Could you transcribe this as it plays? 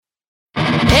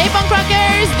Hey punk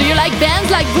rockers! Do you like bands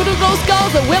like Voodoo Glow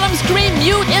Skulls, The Willem Scream,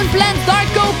 Mute, Implants,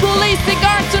 Darko, Police,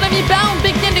 Cigar, Tsunami Bound,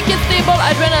 Big Tin, The Kids Table,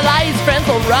 Adrenalize, Friends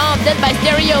Will Rum, Dead by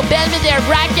Stereo, Band with Their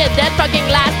Bracket, Dead Fucking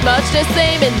Last, Much the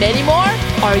Same, and many more?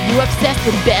 Are you obsessed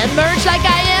with band merch like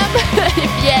I am?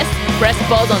 If yes, press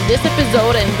pause on this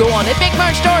episode and go on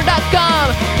epicmerchstore.com.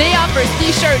 They offer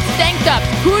t-shirts, tank tops,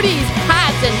 hoodies,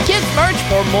 hats, and kids merch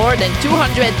for more than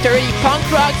 230 punk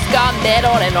rock, ska,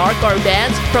 metal, and hardcore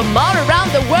bands from all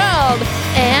around the world.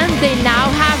 And they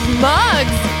now have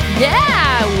mugs.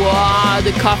 Yeah! Wow,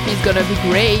 the coffee's gonna be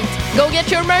great. Go get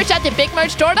your merch at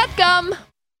epicmerchstore.com.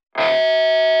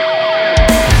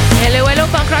 Hello,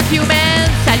 punk rock humans.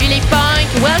 Salut les punk.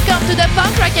 Welcome to the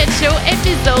Punk Rocket Show,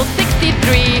 episode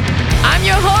 63. I'm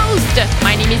your host.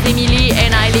 My name is Emily,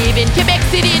 and I live in Quebec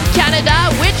City in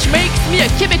Canada, which makes me a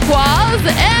Quebecoise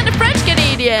and a French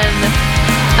Canadian.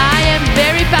 I am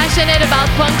very passionate about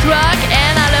punk rock,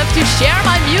 and I love to share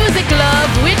my music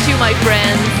love with you, my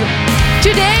friends.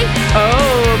 Today,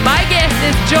 my guest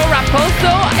is Joe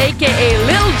Raposo, aka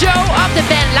Lil Joe of the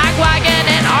band Lagwagon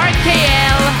and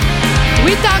RKL.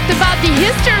 We talked about the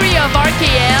history of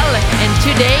RKL, and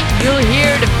today you'll hear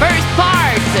the first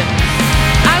part.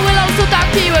 I will also talk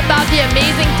to you about the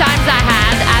amazing times I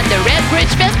had at the Red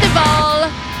Bridge Festival.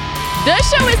 The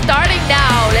show is starting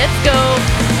now. Let's go.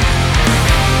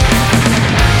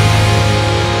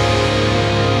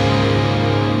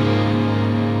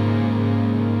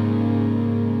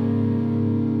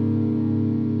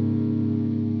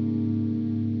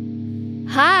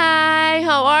 Hi,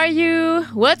 how are you?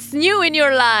 What's new in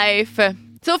your life?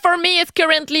 So for me, it's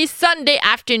currently Sunday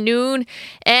afternoon,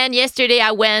 and yesterday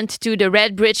I went to the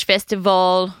Red Bridge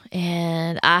Festival,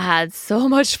 and I had so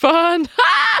much fun.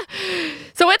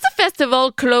 So it's a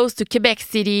festival close to Quebec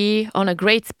City on a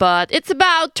great spot. It's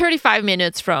about 35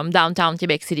 minutes from downtown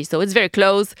Quebec City, so it's very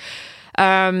close.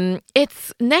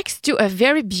 It's next to a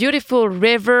very beautiful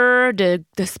river.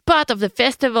 The spot of the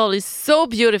festival is so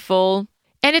beautiful.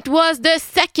 And it was the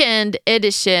second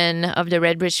edition of the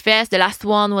Red Bridge Fest. The last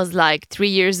one was like 3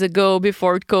 years ago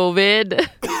before COVID.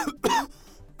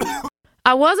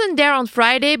 I wasn't there on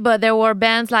Friday, but there were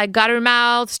bands like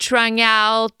Guttermouth, Strung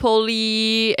Out,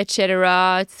 Poly,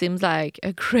 etc. It seems like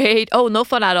a great... Oh, No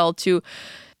Fun at All too.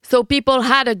 So people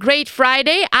had a great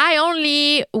Friday. I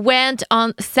only went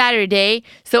on Saturday.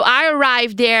 So I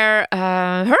arrived there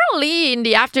early in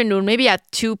the afternoon, maybe at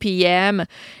 2 p.m.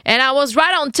 And I was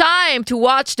right on time to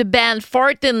watch the band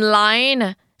Fourth in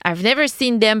Line. I've never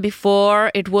seen them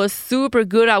before. It was super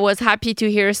good. I was happy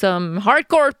to hear some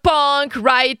hardcore punk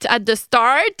right at the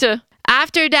start.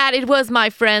 After that, it was my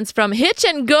friends from Hitch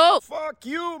and Go. Fuck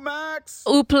you, Max!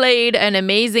 Who played an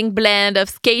amazing blend of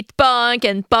skate punk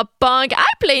and pop punk.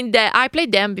 I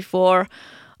played them before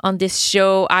on this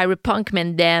show. I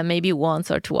repunkman them maybe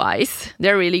once or twice.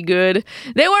 They're really good.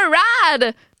 They were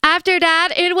rad! After that,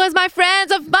 it was my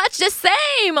friends of Much the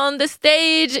Same on the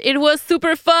stage. It was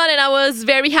super fun, and I was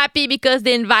very happy because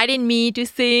they invited me to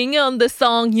sing on the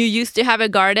song You Used to Have a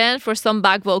Garden for some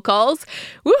back vocals.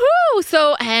 Woohoo!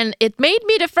 So, and it made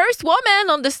me the first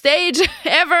woman on the stage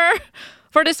ever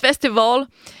for this festival.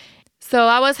 So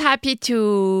I was happy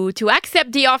to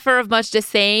accept the offer of Much the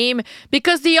Same,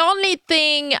 because the only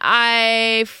thing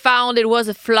I found it was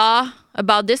a flaw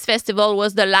about this festival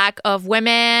was the lack of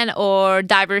women or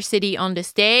diversity on the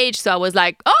stage. So I was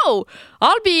like, I'll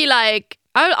be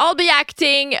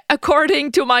acting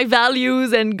according to my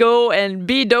values and go and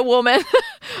be the woman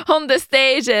on the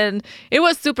stage. And it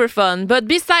was super fun. But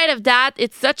beside of that,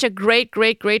 it's such a great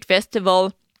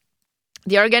festival.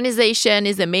 The organization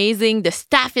is amazing. The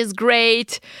staff is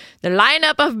great. The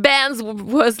lineup of bands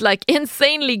was like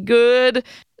insanely good.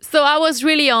 So I was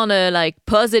really on a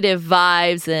positive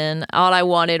vibes, and all I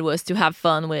wanted was to have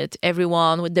fun with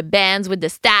everyone, with the bands, with the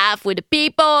staff, with the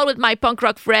people, with my punk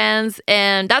rock friends,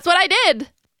 and that's what I did.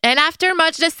 And after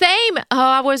Much the Same,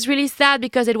 I was really sad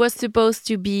because it was supposed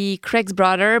to be Craig's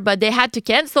brother, but they had to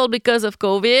cancel because of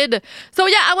COVID. So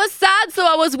yeah, I was sad, so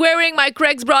I was wearing my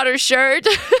Craig's brother shirt.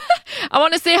 I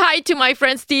want to say hi to my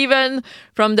friend Steven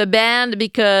from the band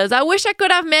because I wish I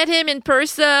could have met him in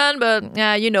person, but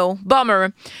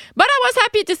bummer. But I was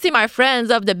happy to see my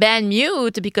friends of the band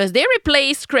Mute because they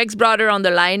replaced Craig's brother on the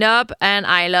lineup, and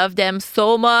I love them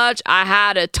so much. I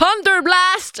had a thunder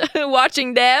blast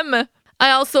watching them. I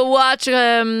also watched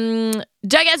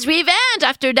Jagged's Revenge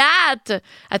after that.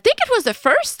 I think it was the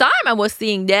first time I was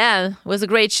seeing them. It was a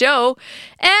great show.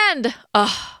 And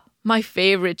my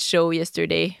favorite show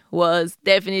yesterday was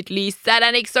definitely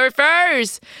Satanic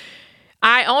Surfers.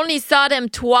 I only saw them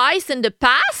twice in the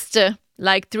past.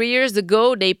 Like 3 years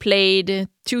ago, they played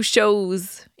 2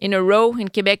 shows in a row in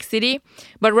Quebec City.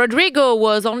 But Rodrigo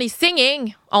was only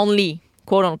singing, only,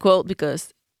 quote unquote,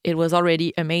 because it was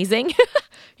already amazing.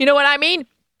 You know what I mean?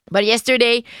 But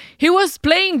yesterday, he was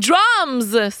playing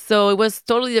drums. So it was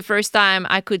totally the first time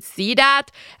I could see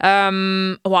that.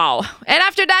 Wow. And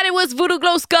after that, it was Voodoo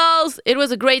Glow Skulls. It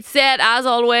was a great set, as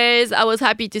always. I was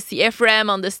happy to see Ephraim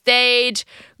on the stage.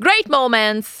 Great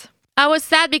moments. I was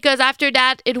sad because after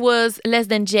that, it was Less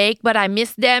Than Jake, but I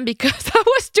missed them because I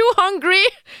was too hungry.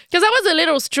 Because I was a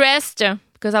little stressed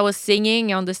because I was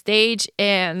singing on the stage.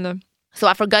 And so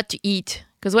I forgot to eat.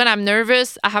 Because when I'm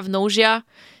nervous, I have nausea.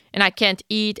 And I can't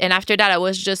eat. And after that, I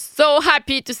was just so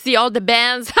happy to see all the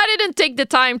bands. I didn't take the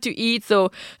time to eat.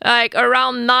 So like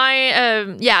around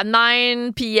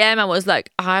 9 p.m., I was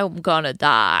like, I'm gonna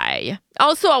die.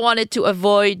 Also, I wanted to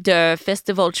avoid the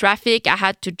festival traffic. I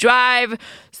had to drive.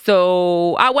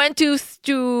 So I went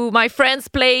to my friend's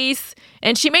place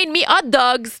and she made me hot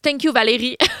dogs. Thank you,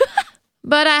 Valérie.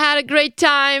 But I had a great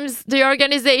time. The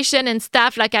organization and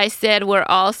staff, like I said, were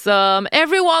awesome.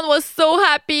 Everyone was so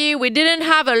happy. We didn't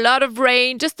have a lot of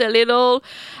rain, just a little.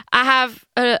 I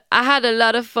had a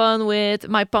lot of fun with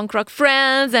my punk rock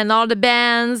friends and all the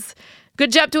bands.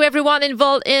 Good job to everyone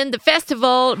involved in the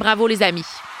festival. Bravo les amis.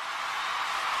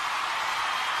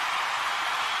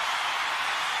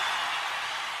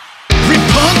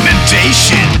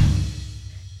 Repugnmentation.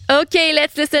 Okay,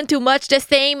 let's listen to Much the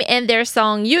Same and their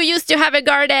song You Used to Have a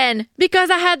Garden, because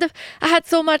I had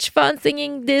so much fun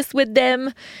singing this with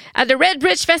them at the Red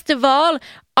Bridge Festival.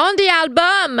 On the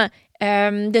album,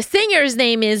 the singer's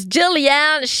name is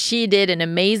Jillian. She did an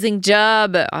amazing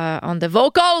job on the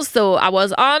vocals, so I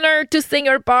was honored to sing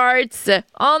her parts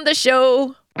on the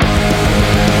show.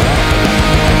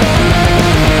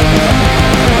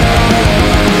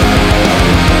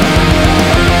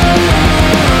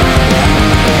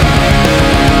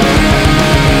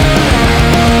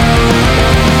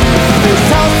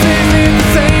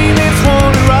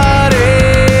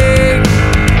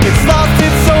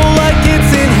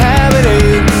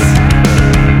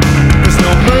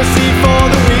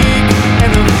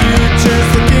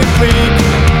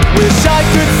 Wish I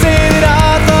could say that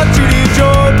I thought you did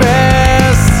your best.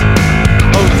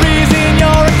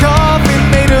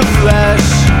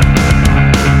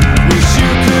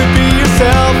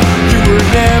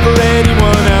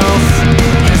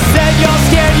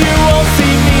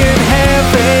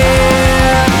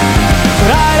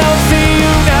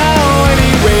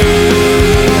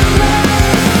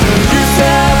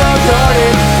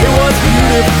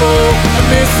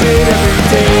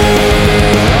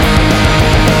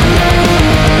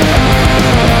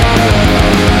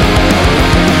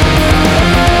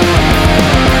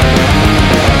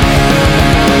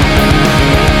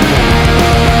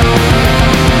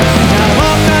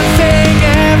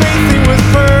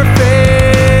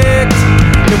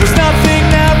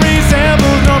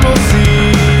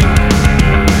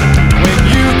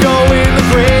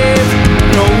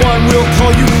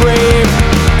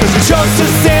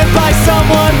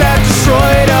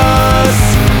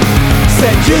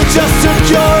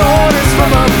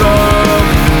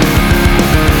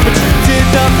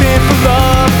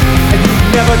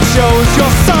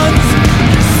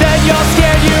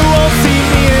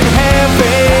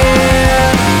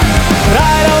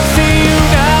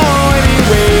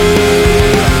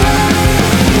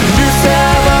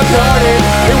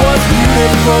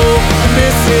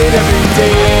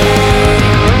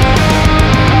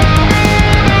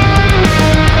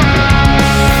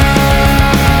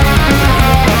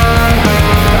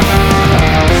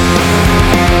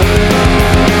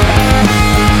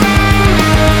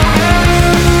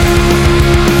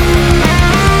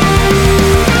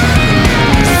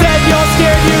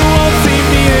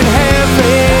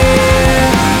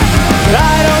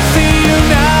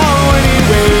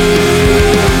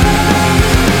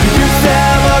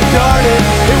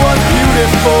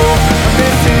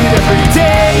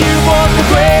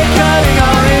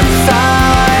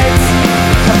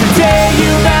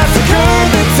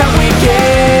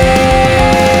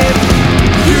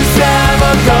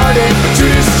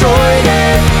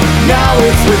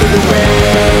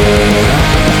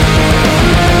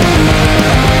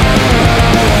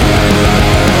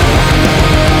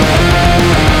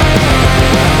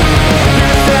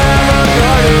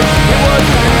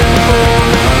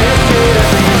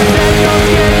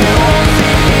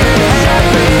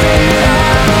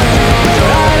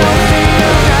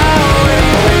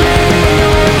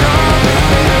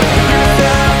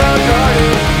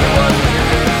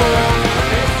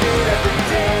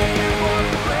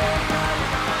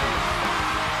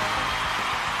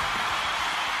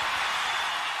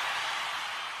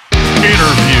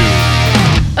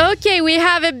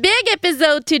 big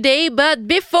episode today, but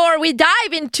before we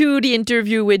dive into the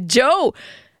interview with Joe,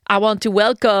 I want to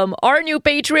welcome our new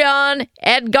Patreon,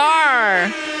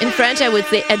 Edgar. In French, I would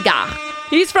say Edgar.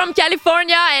 He's from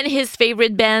California, and his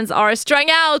favorite bands are Strung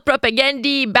Out,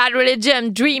 Propaganda, Bad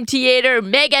Religion, Dream Theater,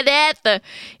 Megadeth.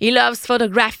 He loves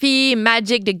photography,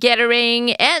 Magic the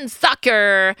Gathering, and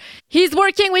soccer. He's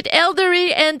working with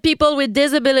elderly and people with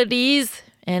disabilities,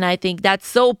 and I think that's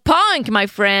so punk, my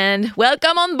friend.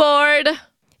 Welcome on board.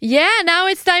 Yeah, now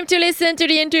it's time to listen to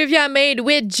the interview I made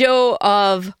with Joe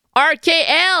of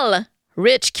RKL,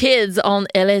 Rich Kids on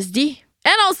LSD,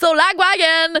 and also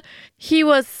Lagwagon. He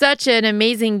was such an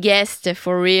amazing guest,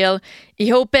 for real.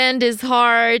 He opened his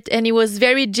heart and he was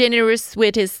very generous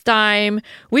with his time.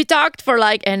 We talked for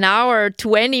like an hour,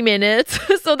 20 minutes.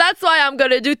 So that's why I'm going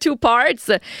to do 2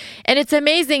 parts. And it's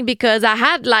amazing because I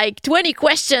had like 20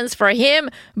 questions for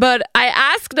him, but I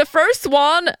asked the first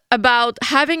one about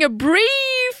having a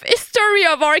brief history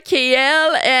of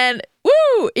RKL, and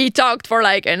woo! He talked for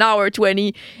like an hour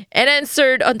 20 and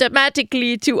answered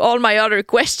automatically to all my other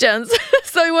questions.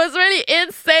 So it was really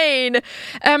insane.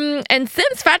 And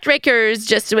since Fat Records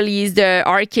just released the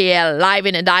RKL Live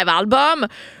in a Dive album,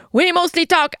 we mostly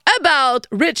talk about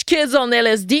Rich Kids on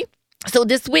LSD. So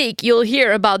this week, you'll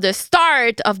hear about the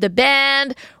start of the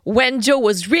band when Joe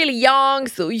was really young.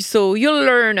 So you'll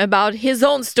learn about his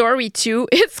own story too.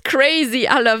 It's crazy.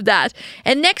 I love that.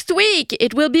 And next week,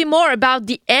 it will be more about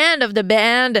the end of the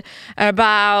band.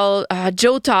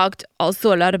 Joe talked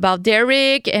also a lot about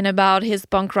Derek and about his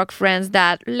punk rock friends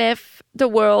that left the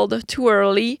world too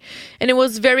early. And it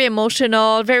was very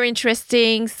emotional, very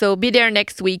interesting. So be there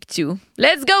next week too.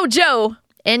 Let's go, Joe.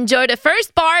 Enjoy the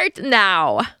first part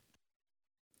now.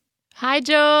 Hi,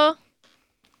 Joe.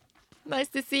 Nice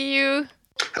to see you.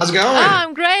 How's it going? Oh,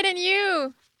 I'm great, and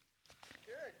you?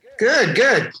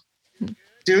 Good.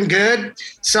 Doing good.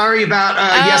 Sorry about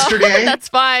yesterday. That's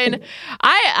fine.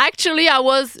 Yesterday I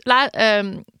was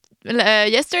a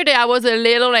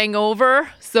little hangover,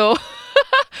 so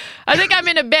I think I'm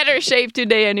in a better shape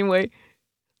today anyway.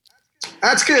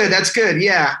 That's good.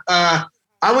 Yeah. I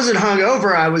wasn't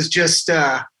hungover. I was just...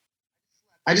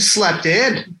 I just slept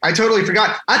in. I totally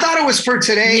forgot. I thought it was for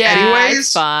today anyways.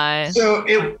 It's fine. So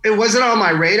it wasn't on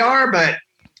my radar, but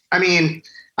I mean,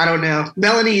 I don't know.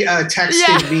 Melanie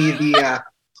texted me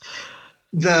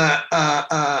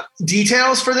the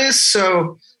details for this.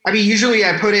 So, I mean, usually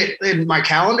I put it in my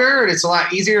calendar and it's a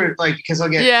lot easier, like, because I'll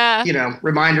get,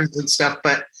 reminders and stuff,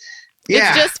 but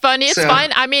yeah. It's just funny. It's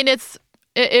fine. I mean,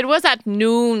 it was at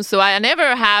noon, so I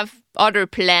never have other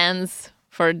plans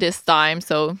for this time,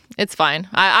 so it's fine.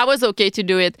 I was okay to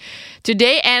do it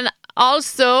today, and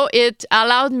also it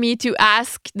allowed me to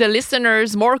ask the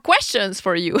listeners more questions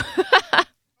for you.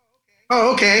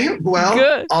 Oh, okay. Well,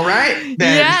 good. All right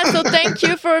then. Yeah, so thank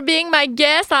you for being my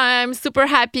guest. I'm super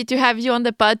happy to have you on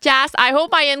the podcast. I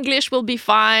hope my English will be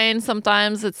fine.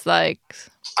 Sometimes it's like...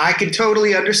 I can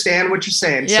totally understand what you're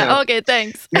saying. Yeah, so okay,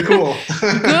 thanks. You're cool.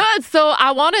 Good. So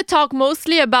I want to talk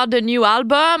mostly about the new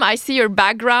album. I see your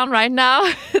background right now.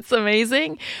 It's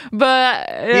amazing. But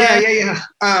yeah.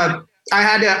 I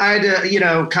had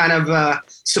to, kind of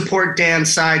support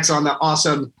Dan's sites on the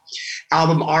awesome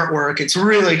album artwork. It's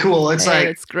really cool. It's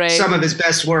it's great. Some of his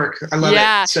best work. I love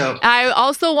it. So I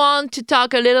also want to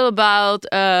talk a little about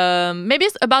maybe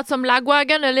about some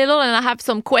Lagwagon a little, and I have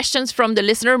some questions from the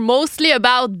listener, mostly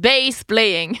about bass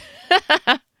playing.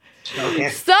 Okay.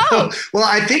 So, well,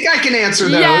 I think I can answer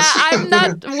those. Yeah, I'm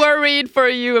not worried for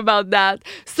you about that.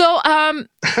 So, I'm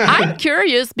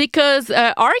curious because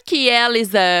RKL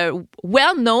is a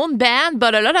well-known band,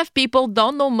 but a lot of people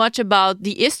don't know much about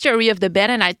the history of the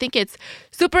band, and I think it's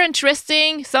super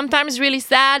interesting, sometimes really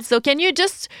sad. So, can you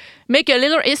just make a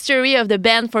little history of the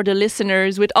band for the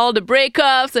listeners with all the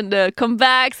breakups and the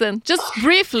comebacks, and just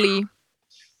briefly?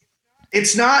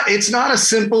 It's not a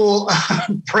simple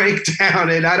breakdown,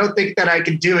 and I don't think that I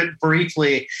can do it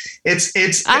briefly. It's.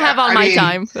 I have all my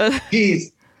time.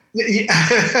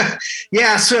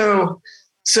 Yeah. So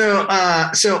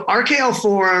RKL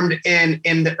formed in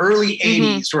the early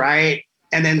 '80s, right?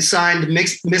 And then signed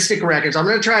Mystic Records. I'm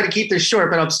going to try to keep this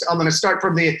short, but I'm going to start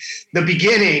from the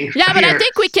beginning. Yeah, but I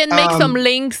think we can make some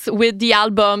links with the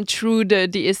album through the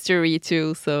history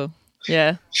too. So.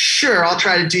 Yeah. Sure, I'll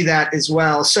try to do that as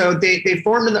well. So they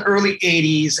formed in the early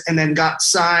 80s and then got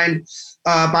signed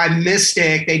by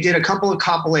Mystic. They did a couple of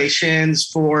compilations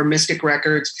for Mystic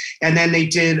Records, and then they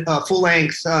did a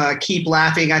full-length Keep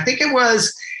Laughing. I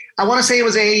want to say it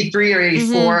was 83 or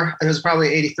 84. Mm-hmm. It was probably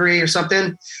 83 or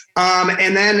something.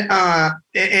 And then,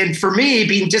 and for me,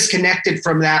 being disconnected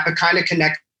from that, but kind of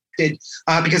connected connected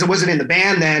because I wasn't in the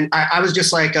band then. I was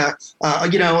just like a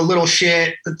little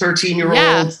shit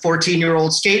 13-year-old,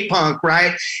 14-year-old skate punk,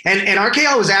 right? And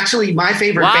RKL was actually my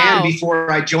favorite band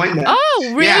before I joined them.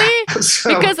 Oh, really? Yeah.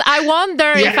 So, because I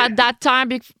wonder if at that time,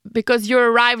 because you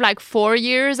arrived like 4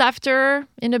 years after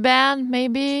in the band,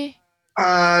 maybe?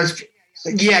 4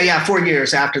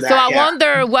 years after that. So I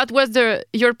wonder what was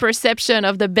your perception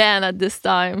of the band at this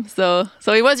time. So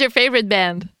it was your favorite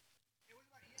band.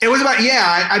 It was about,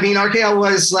 I mean, RKL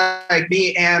was like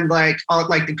me and like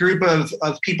the group of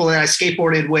people that I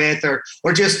skateboarded with or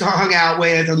just hung out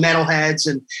with, metalheads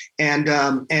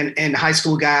and high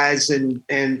school guys. And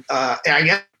I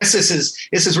guess this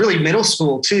is really middle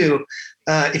school too,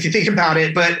 if you think about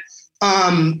it. But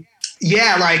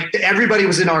like everybody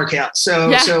was in RKL.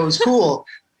 So it was cool.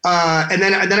 And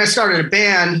then I started a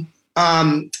band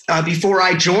before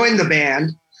I joined the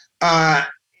band.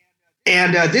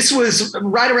 And this was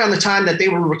right around the time that they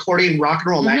were recording Rock and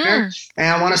Roll Nightmare.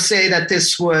 And I want to say that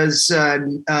this was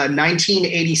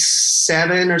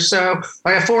 1987 or so.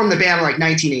 I formed the band in like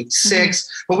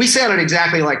 1986, but we sounded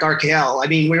exactly like RKL. I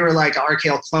mean, we were like an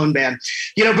RKL clone band,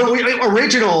 but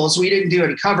originals, we didn't do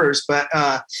any covers. But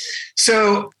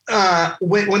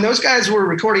when those guys were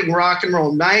recording Rock and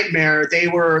Roll Nightmare, they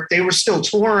were still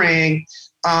touring.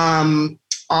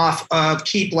 Off of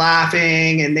Keep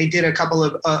Laughing, and they did a couple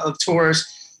of tours,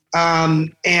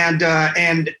 and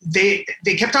they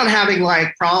kept on having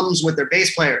like problems with their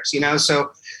bass players, So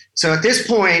at this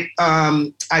point,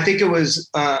 I think it was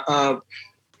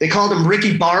they called him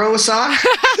Ricky Borrow a Sock,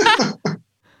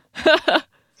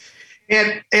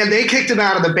 and they kicked him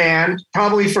out of the band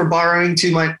probably for borrowing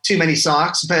too many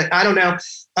socks, but I don't know.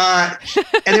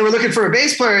 And they were looking for a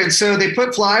bass player, and so they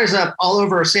put flyers up all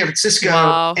over San Francisco.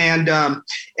 Wow. And a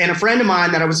friend of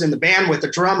mine that I was in the band with, the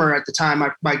drummer at the time,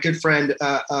 my good friend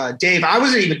Dave. I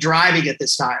wasn't even driving at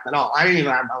this time at all. I didn't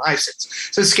even have my license.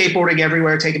 So skateboarding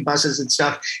everywhere, taking buses and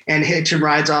stuff, and hitching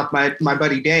rides off my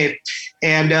buddy Dave.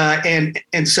 And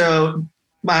so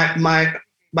my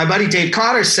buddy Dave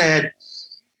Cotter said,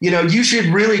 you should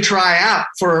really try out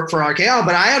for RKL.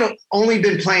 But I had only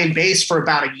been playing bass for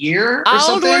about a year or something.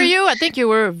 How old were you? I think you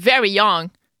were very young.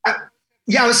 I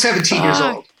was 17 years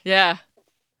old. Yeah.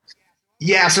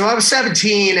 Yeah, so I was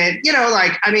 17. And,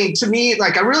 to me,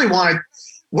 like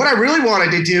what I really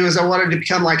wanted to do is I wanted to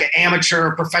become like an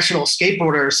amateur professional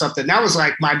skateboarder or something. That was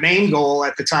like my main goal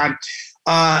at the time.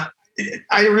 I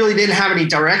really didn't have any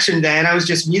direction then.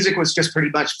 Music was just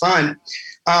pretty much fun.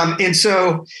 And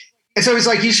so he's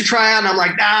like, you should try out. And I'm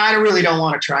like, nah, I really don't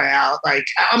want to try out. Like,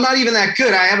 I'm not even that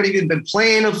good. I haven't even been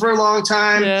playing for a long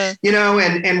time, and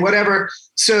whatever.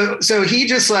 So he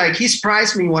just like, he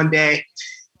surprised me one day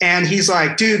and he's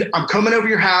like, dude, I'm coming over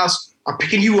your house. I'm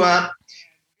picking you up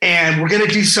and we're going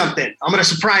to do something. I'm going to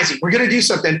surprise you. We're going to do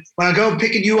something when I go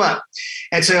picking you up.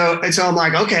 And so I'm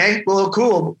like, okay, well,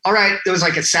 cool. All right. It was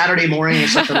like a Saturday morning or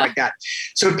something like that.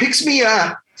 So it picks me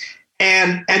up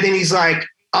and then he's like,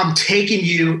 I'm taking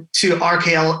you to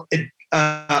RKL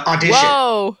audition.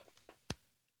 Whoa.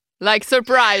 Like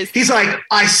surprise. He's like,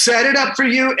 I set it up for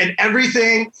you and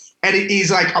everything. And he's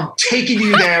like, I'm taking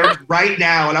you there right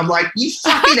now. And I'm like, you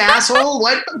fucking asshole.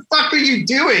 What the fuck are you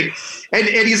doing? And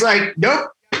he's like,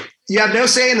 nope, you have no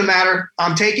say in the matter.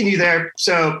 I'm taking you there.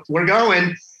 So we're going.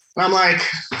 And I'm like,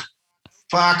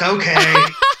 fuck, okay.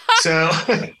 So.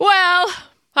 Well,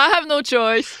 I have no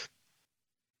choice.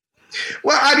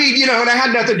 Well, I mean, and I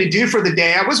had nothing to do for the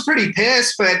day. I was pretty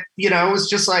pissed, but, it was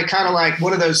just like kind of like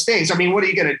one of those things. I mean, what are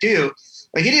you going to do?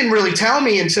 Like, he didn't really tell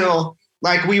me until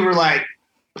like we were like,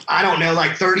 I don't know,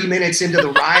 like 30 minutes into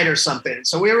the ride or something.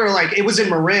 So we were like, it was in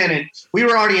Marin and we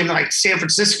were already in like San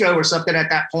Francisco or something at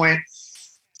that point.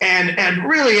 And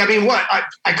really, I mean,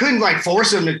 I couldn't like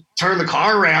force him to turn the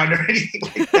car around or anything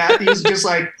like that. He was just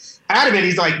like adamant.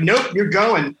 He's like, nope, you're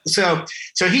going. So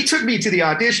he took me to the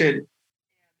audition.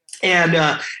 And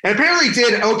apparently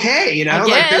did okay,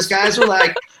 like those guys were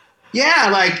like, yeah,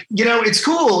 like, it's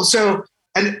cool. So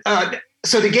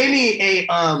they gave me a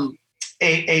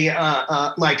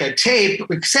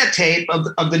cassette tape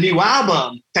of the new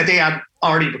album that they had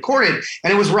already recorded,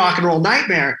 and it was Rock and Roll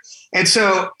Nightmare. And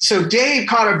so Dave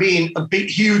Cotter being a big,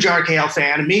 huge RKL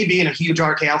fan, and me being a huge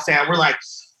RKL fan, we're like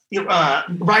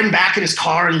riding back in his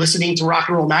car and listening to Rock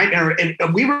and Roll Nightmare, and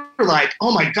we were like,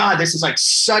 oh my God, this is like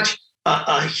such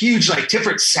a huge, like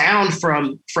different sound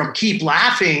from Keep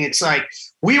Laughing. It's like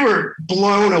we were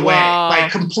blown away,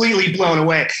 like completely blown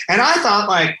away. And I thought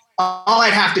like all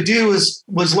I'd have to do was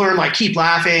learn like Keep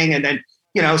Laughing and then,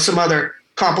 some other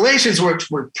compilations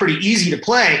which were pretty easy to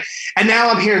play. And now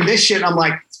I'm hearing this shit. And I'm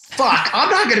like, fuck,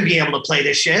 I'm not going to be able to play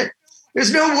this shit.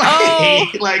 There's no way. Oh.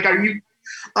 Like, are you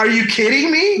Are you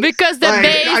kidding me? Because the like,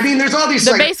 bass, I mean, there's all these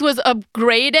the like bass was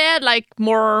upgraded, like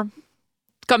more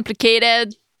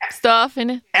complicated stuff in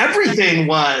it. Everything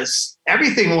was.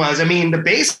 I mean, the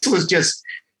bass was just,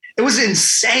 it was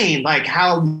insane, like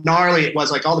how gnarly it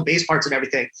was, like all the bass parts and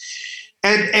everything.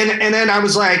 And then I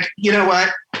was like, you know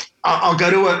what? I'll go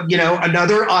to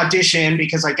another audition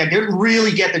because like I didn't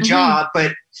really get the job,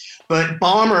 but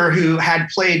Balmer, who had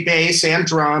played bass and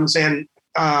drums and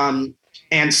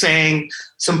sang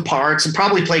some parts and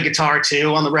probably played guitar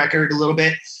too on the record a little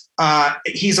bit.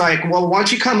 He's like, well, why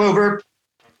don't you come over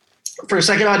for a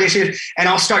second audition and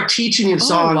I'll start teaching you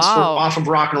songs off of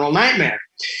Rock and Roll Nightmare.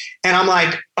 And I'm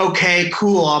like, okay,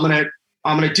 cool. I'm going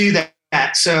to do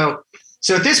that. So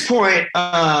at this point,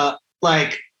 I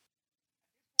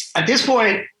was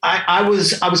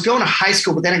going to high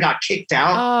school, but then I got kicked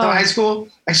out of high school.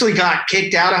 Actually got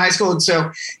kicked out of high school. And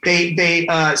so they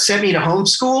sent me to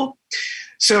homeschool.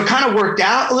 So it kind of worked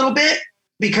out a little bit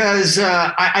because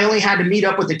I only had to meet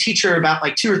up with the teacher about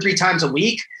like 2 or 3 times a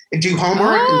week and do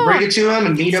homework and bring it to him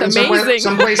and meet him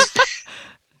someplace.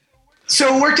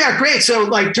 So it worked out great. So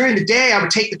like during the day, I would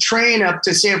take the train up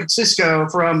to San Francisco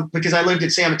because I lived in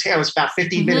San Mateo. It was about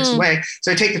 15 minutes away.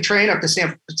 So I take the train up to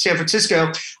San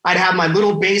Francisco. I'd have my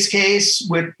little bass case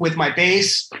with my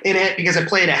bass in it because I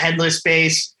played a headless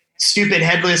bass, stupid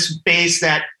headless bass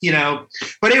that,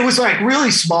 but it was like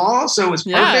really small. So it was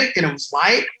perfect and it was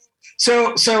light.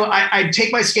 So I'd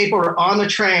take my skateboard on the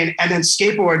train and then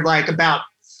skateboard like about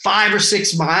 5 or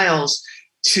 6 miles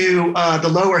to the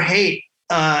Lower Haight,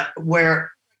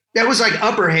 where that was like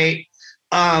Upper Haight,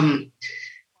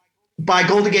 by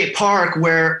Golden Gate Park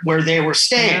where they were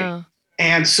staying. Yeah.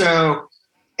 And so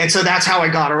that's how I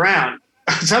got around.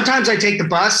 Sometimes I take the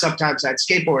bus, sometimes I'd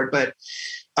skateboard, but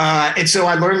and so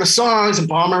I learned the songs and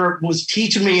Balmer was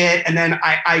teaching me it. And then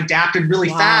I adapted really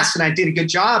fast and I did a good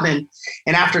job. And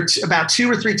after about 2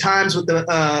 or 3 times with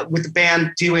the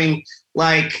band doing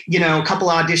like, a couple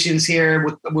auditions here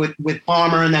with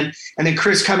Balmer and then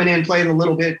Chris coming in playing a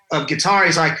little bit of guitar.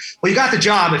 He's like, well, you got the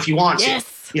job if you want to,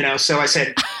 so I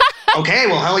said, okay,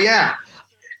 well, hell yeah.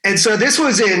 And so this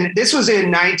was in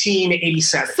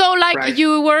 1987. So like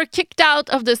you were kicked out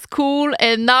of the school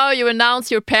and now you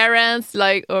announce your parents,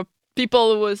 like, or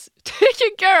people who was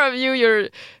taking care of you, your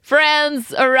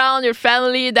friends around your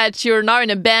family, that you're now in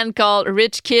a band called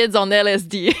Rich Kids on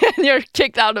LSD and you're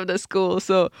kicked out of the school.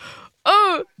 So,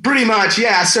 pretty much.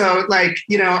 Yeah. So like,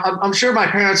 I'm sure my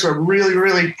parents were really,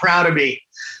 really proud of me.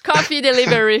 Coffee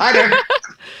delivery. Hi there.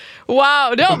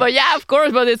 Wow. No, but yeah, of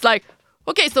course. But it's like,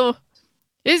 okay, so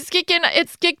it's kicked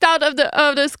out of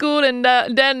the school, and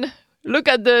then look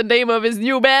at the name of his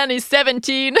new band. He's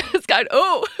 17. It's kind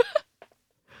of,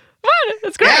 what?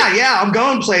 That's great. Yeah, I'm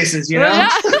going places, Yeah.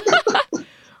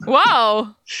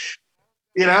 Wow.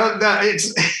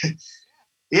 It's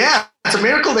it's a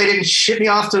miracle they didn't ship me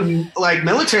off to like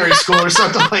military school or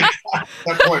something like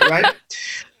that point, right?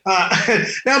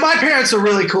 Now my parents are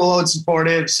really cool and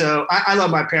supportive, so I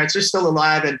love my parents. They're still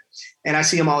alive, and I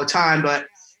see them all the time, but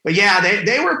yeah,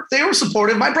 they were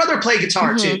supportive. My brother played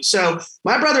guitar too. So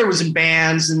my brother was in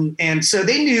bands and so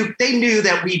they knew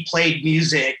that we played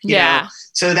music. You know?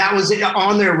 So that was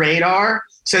on their radar.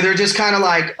 So they're just kind of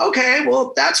like, okay,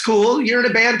 well, that's cool. You're in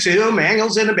a band too.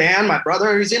 Manuel's in a band. My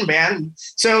brother is in a band.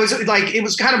 So it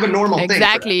was kind of a normal thing.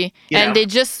 Exactly. And they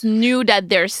just knew that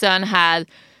their son had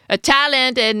a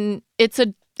talent, and it's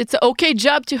an okay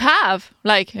job to have.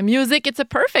 Like music, it's a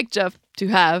perfect job to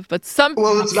have, but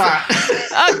well, it's not.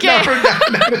 Okay.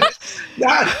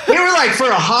 They were like, for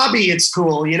a hobby, it's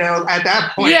cool, at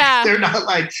that point. Yeah. They're not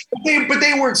like, but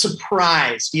they weren't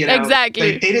surprised,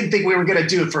 Exactly. They didn't think we were going to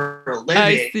do it for a living.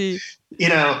 I see.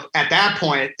 At that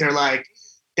point, they're like,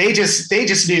 they just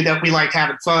knew that we liked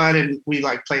having fun and we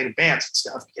liked playing in bands and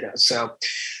stuff, so,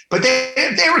 but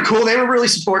they were cool. They were really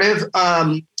supportive.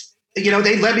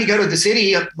 They let me go to the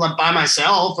city by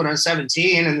myself when I was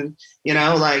 17, and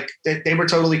they were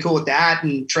totally cool with that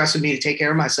and trusted me to take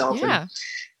care of myself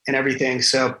and everything.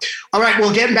 So, all right,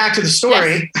 well, getting back to the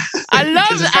story. Yes.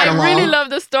 I really love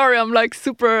the story. I'm like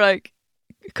super like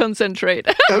concentrate.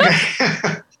 Okay.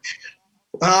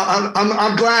 Well,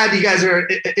 I'm glad you guys are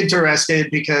interested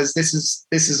because this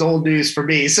is old news for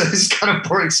me. So this is kind of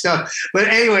boring stuff. But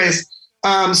anyways.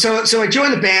 So I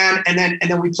joined the band and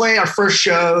then we play our first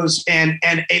shows and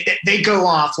they go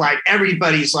off, like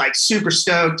everybody's like super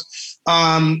stoked.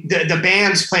 The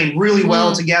band's playing really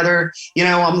well together.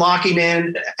 I'm locking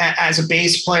in as a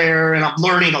bass player and I'm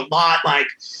learning a lot. Like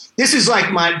this is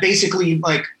like my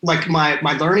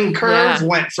learning curve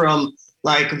went from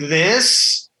like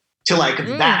this to like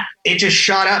that. It just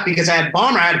shot up because I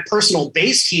had a personal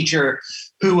bass teacher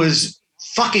who was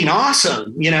fucking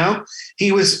awesome.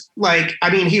 He was like,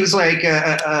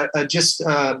 just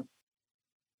a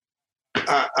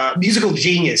musical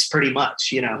genius, pretty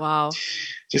much. Wow.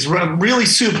 Just really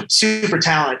super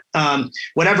talent.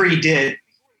 Whatever he did,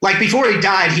 like before he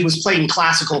died, he was playing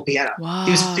classical piano. Wow.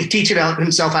 He was teaching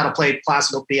himself how to play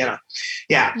classical piano.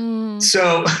 Yeah.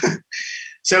 So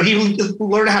he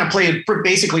learned how to play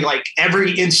basically like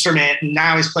every instrument, and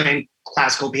now he's playing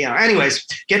classical piano. Anyways,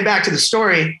 getting back to the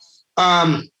story.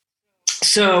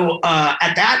 So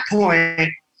at that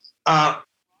point,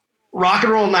 Rock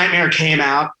and Roll Nightmare came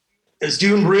out. It was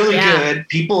doing really good.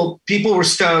 People were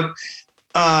stoked.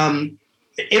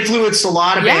 Influenced a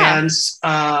lot of bands,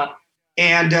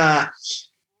 and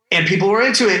people were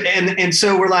into it. And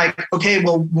so we're like, okay,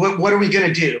 well, what are we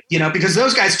going to do? Because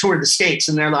those guys toured the States,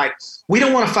 and they're like, we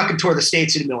don't want to fucking tour the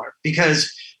States anymore,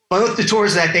 because both the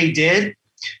tours that they did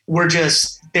were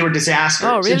they were disasters.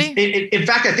 Oh, really? In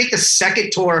fact, I think the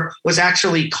second tour was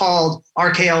actually called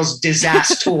RKL's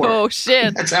Disaster Tour. Oh,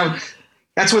 shit.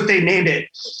 That's what they named it.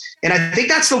 And I think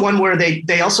that's the one where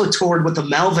they also toured with the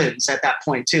Melvins at that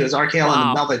point too, as RKL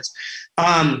and the Melvins.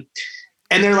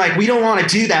 And they're like, we don't want to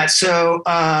do that. So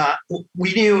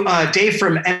we knew Dave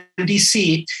from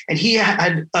MDC, and he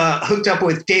had hooked up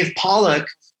with Dave Pollock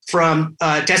from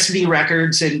Destiny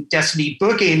Records and Destiny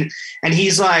Booking. And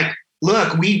he's like,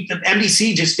 look,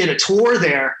 MDC just did a tour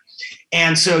there.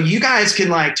 And so you guys can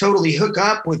like totally hook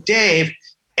up with Dave,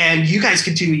 and you guys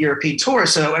could do a European tour.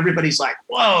 So everybody's like,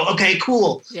 whoa, okay,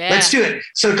 cool. Yeah. Let's do it.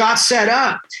 So it got set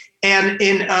up. And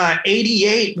in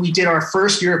 88, we did our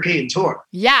first European tour.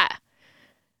 Yeah.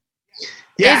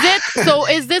 Yeah.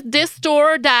 Is it this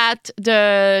tour that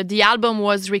the album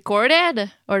was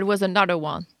recorded, or it was another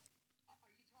one?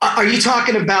 Are you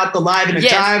talking about the Live in a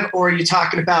Dive, or are you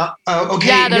talking about, okay,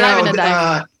 yeah, the Live in a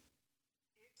Dive.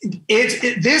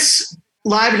 This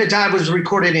Live in a Dive was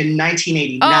recorded in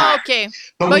 1989. Oh, okay.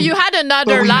 But you had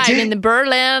another live in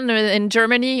Berlin, in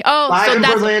Germany. Oh, Live in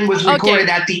Berlin was recorded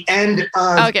at the end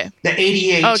of the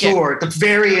 88 tour, the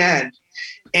very end.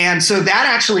 And so that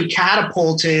actually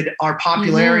catapulted our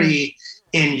popularity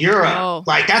in Europe. Oh.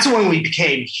 Like that's when we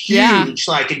became huge,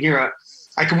 like in Europe,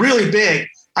 like really big.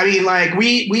 I mean, like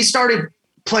we started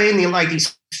playing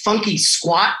these funky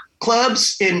squat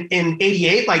clubs in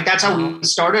 88. Like that's how we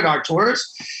started our tours.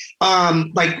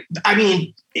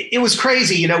 It was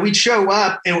crazy. We'd show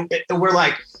up and we're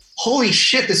like, holy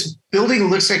shit, this building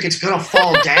looks like it's going to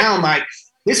fall down. Like,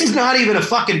 this is not even a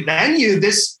fucking venue.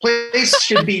 This place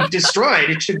should be destroyed.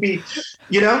 It should be,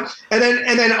 and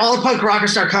then all the punk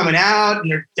rockers start coming out,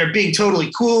 and they're being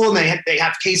totally cool, and they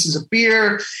have cases of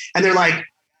beer, and they're like,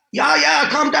 yeah,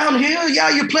 come down here. Yeah,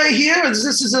 you play here. This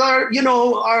is our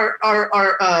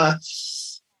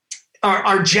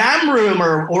jam room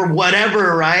or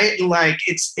whatever, right? And like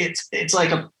it's like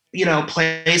a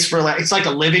place for like, it's like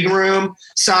a living room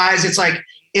size. It's like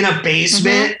in a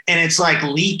basement and it's like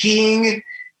leaking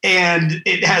and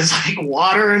it has like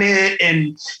water in it,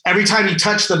 and every time you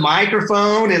touch the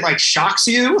microphone it like shocks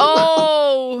you.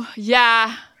 Oh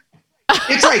yeah.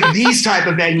 It's like these type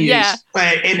of venues,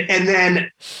 right? And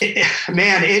then,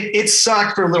 it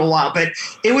sucked for a little while, but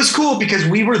it was cool because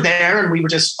we were there and we were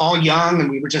just all young and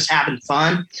we were just having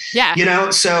fun. Yeah,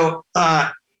 so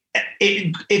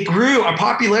it grew. Our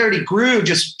popularity grew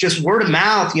just word of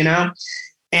mouth,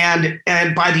 and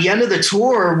by the end of the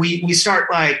tour, we start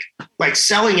like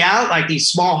selling out like these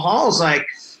small halls, like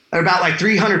about like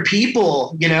 300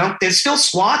 people. There's still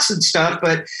squats and stuff,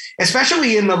 but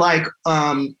especially in the like.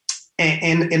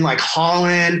 In like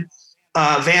Holland,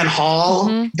 Van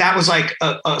Hall, that was like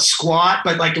a squat,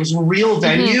 but like it was a real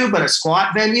venue, but a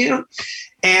squat venue.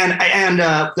 And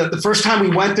the first time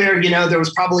we went there, there was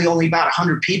probably only about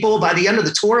 100 people. By the end of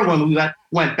the tour, when we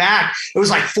went back, it was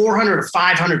like 400 or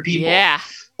 500 people. Yeah,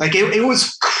 like it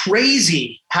was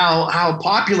crazy how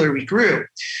popular we grew.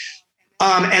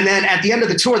 And then at the end of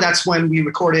the tour, that's when we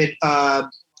recorded a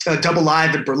double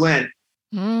live in Berlin,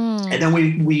 and then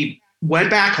we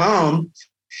went back home,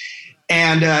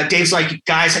 and Dave's like, you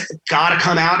guys got to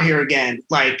come out here again.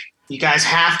 Like, you guys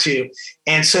have to.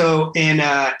 And so in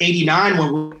 89,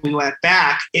 when we went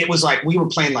back, it was like we were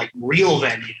playing like real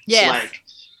venues, like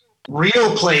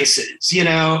real places,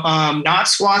 not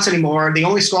squats anymore. The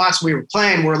only squats we were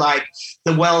playing were like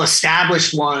the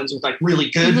well-established ones with like really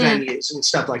good venues and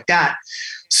stuff like that.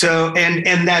 So,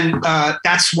 and then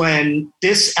that's when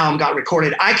this album got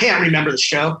recorded. I can't remember the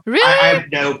show. Really? I have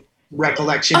no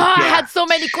recollection. I had so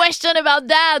many questions about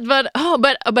that,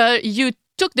 but you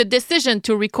took the decision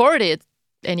to record it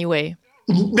anyway.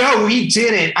 No, we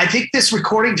didn't. I think this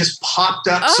recording just popped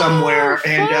up somewhere,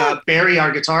 and Barry,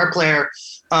 our guitar player,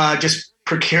 just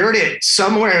procured it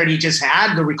somewhere, and he just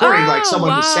had the recording, like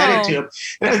someone was sent it to him.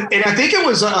 And I think it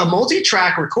was a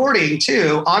multi-track recording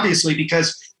too, obviously,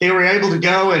 because they were able to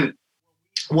go and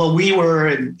we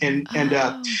were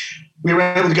we were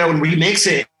able to go and remix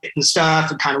it and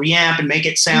stuff and kind of reamp and make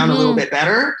it sound a little bit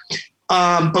better. But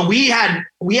I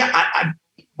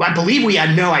believe we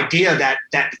had no idea that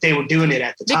they were doing it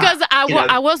at the time. Because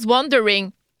I was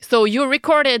wondering, so you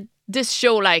recorded this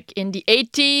show like in the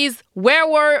 80s. Where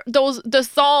were the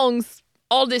songs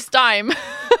all this time?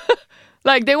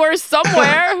 Like they were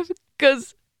somewhere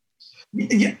because...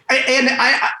 Yeah, and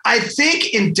I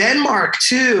think in Denmark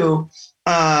too,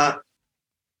 our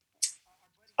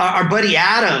buddy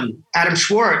Adam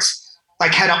Schwartz,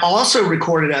 like had also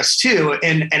recorded us too.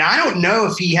 And I don't know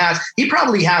if he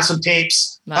probably has some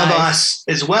tapes of us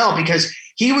as well, because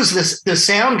he was the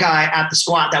sound guy at the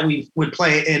squat that we would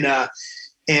play in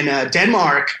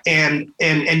Denmark. And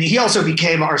he also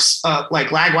became our like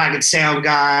Lagwagon sound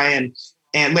guy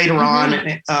and later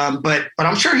on, but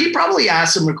I'm sure he probably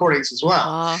has some recordings as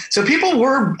well. So people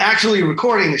were actually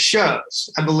recording the shows,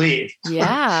 I believe.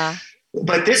 Yeah.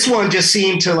 But this one just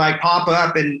seemed to like pop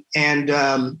up and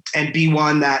be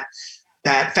one that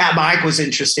Fat Mike was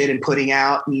interested in putting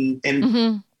out, and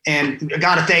I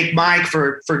got to thank Mike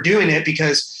for doing it,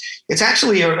 because it's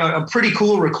actually a pretty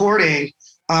cool recording.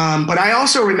 But I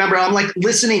also remember I'm like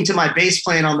listening to my bass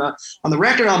playing on the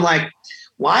record. I'm like,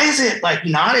 why is it like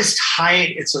not as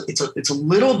tight? It's a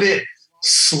little bit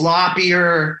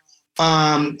sloppier.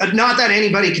 Not that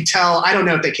anybody could tell. I don't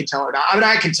know if they could tell or not. I mean,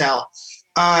 I could tell.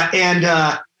 And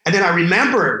then I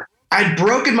remembered I'd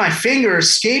broken my finger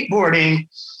skateboarding,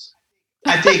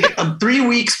 I think 3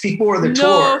 weeks before the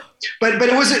tour, but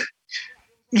it wasn't,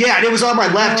 it was on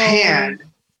my left hand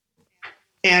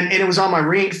and it was on my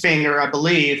ring finger, I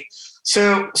believe.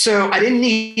 So I didn't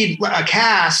need a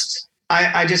cast.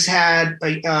 I just had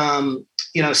a,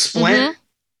 splint.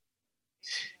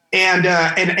 And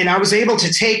I was able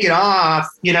to take it off,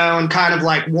 and kind of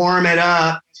like warm it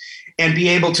up and be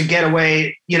able to get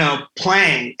away,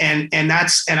 playing. And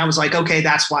I was like, okay,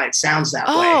 that's why it sounds that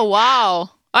way. Oh, wow.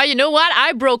 Oh, you know what?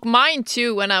 I broke mine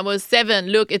too when I was 7.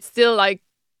 Look, it's still like...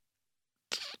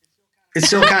 It's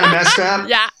still kind of messed up?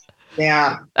 Yeah.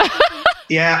 Yeah.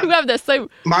 Yeah. You have the same...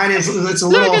 Mine is, it's a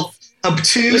little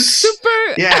obtuse.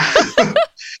 Super... Yeah.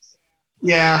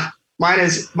 Yeah. Mine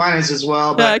is as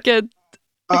well. But, I can't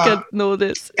know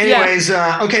this. Anyways,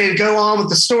 okay, to go on with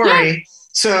the story. Yeah.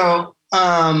 So,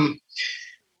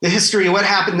 the history of what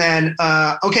happened then.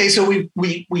 Okay, so we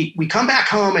come back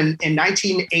home in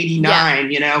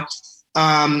 1989,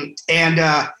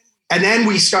 and then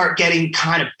we start getting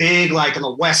kind of big, like on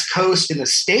the West Coast in the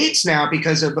States now,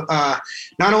 because of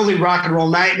not only Rock and Roll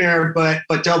Nightmare, but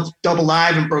Double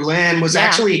Live in Berlin was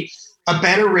actually a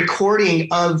better recording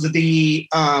of the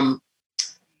oh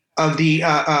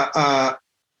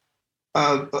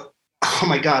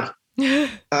my God.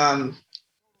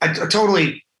 I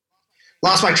totally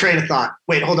lost my train of thought.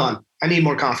 Wait, hold on. I need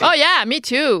more coffee. Oh, yeah, me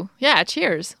too. Yeah,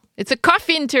 cheers. It's a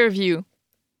coffee interview.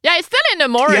 Yeah, it's still in the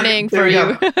morning for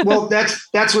you. Well, that's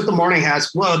what the morning has.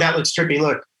 Whoa, that looks trippy.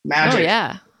 Look, magic. Oh,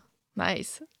 yeah.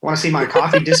 Nice. Want to see my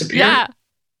coffee disappear? Yeah.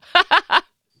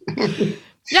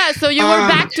 Yeah, so you were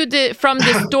back from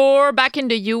the store, back in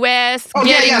the U.S.,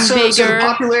 getting bigger. So the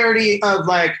popularity of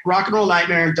like Rock and Roll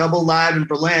Nightmare and Double Live in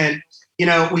Berlin,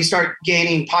 we start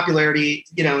gaining popularity,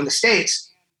 in the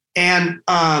States. And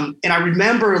I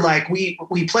remember like we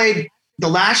played the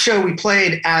last show we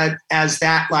played as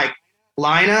that like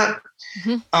lineup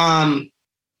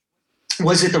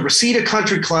was at the Reseda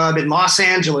Country Club in Los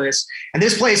Angeles, and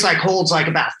this place like holds like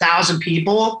about 1,000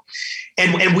 people,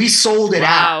 and we sold it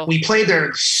out. We played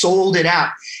there, sold it out,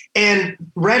 and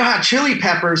Red Hot Chili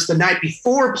Peppers the night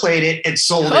before played it and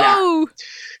sold it out.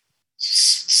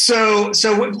 So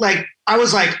like I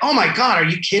was like, oh my God, are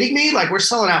you kidding me? Like we're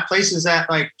selling out places that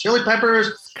like Chili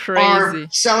Peppers are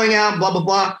selling out, blah blah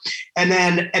blah, and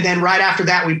then right after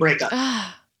that we break up.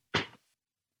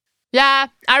 Yeah,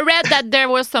 I read that there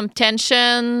was some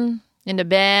tension in the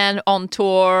band on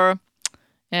tour,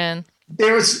 and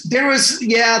there was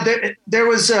like there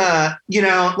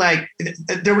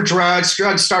were drugs.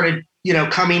 Drugs started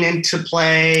coming into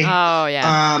play. Oh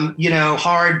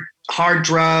yeah. Hard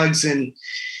drugs and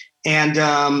then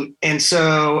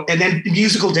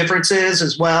musical differences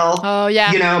as well. Oh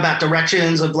yeah. About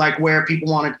directions of like where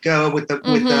people want to go with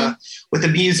the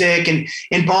music, and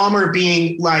Balmer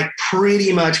being like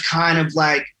pretty much kind of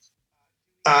like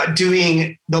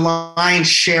doing the lion's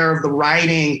share of the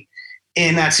writing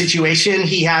in that situation,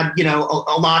 he had, a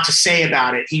lot to say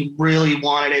about it. He really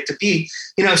wanted it to be,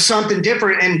 something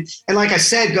different. And like I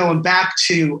said, going back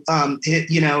to,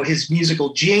 his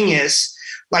musical genius,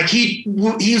 like he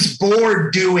was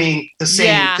bored doing the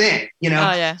same thing,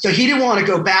 So he didn't want to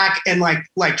go back and like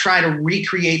try to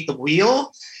recreate the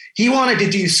wheel. He wanted to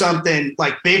do something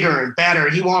like bigger and better.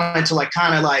 He wanted to like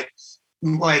kind of like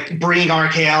bring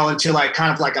RKL into like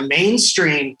kind of like a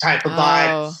mainstream type of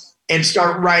vibe. And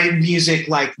start writing music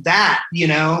like that,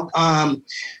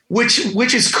 which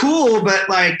is cool, but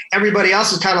like everybody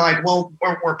else is kind of like, well,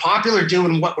 we're popular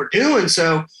doing what we're doing,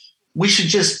 so we should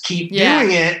just keep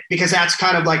doing it because that's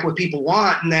kind of like what people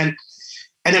want. And then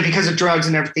because of drugs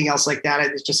and everything else like that,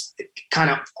 it kind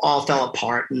of all fell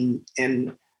apart,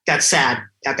 and that's sad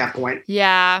at that point.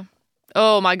 Yeah.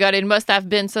 Oh my God, it must have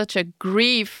been such a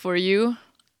grief for you,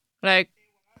 like.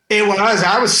 It was.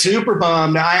 I was super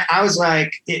bummed. I was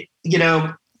like, because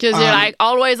you're like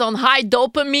always on high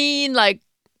dopamine, like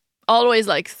always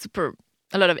like super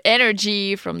a lot of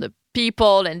energy from the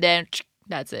people, and then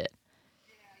that's it.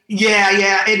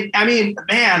 Yeah. And I mean,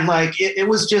 man, like it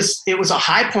was a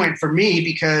high point for me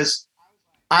because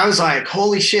I was like,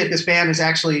 holy shit, this band is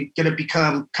actually going to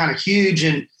become kind of huge,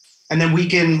 and then we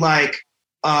can like,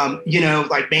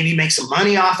 like maybe make some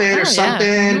money off it or something.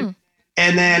 Yeah. Mm.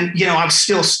 And then, I was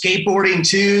still skateboarding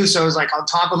too. So I was like on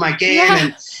top of my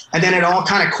game and then it all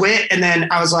kind of quit. And then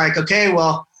I was like, okay,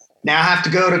 well, now I have to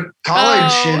go to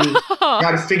college and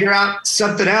got to figure out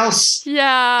something else.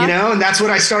 Yeah. And that's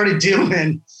what I started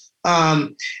doing.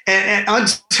 And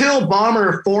until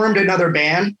Bomber formed another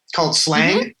band called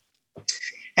Slang. Mm-hmm.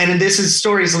 And then this is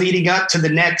stories leading up to the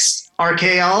next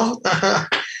RKL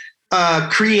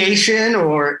creation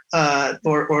or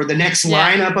the next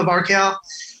lineup of RKL.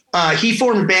 He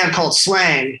formed a band called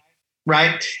Slang,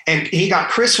 right? And he got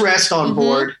Chris Rest on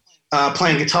board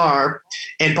playing guitar,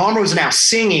 and Bomber was now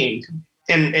singing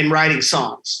and writing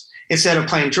songs instead of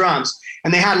playing drums.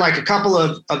 And they had like a couple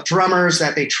of drummers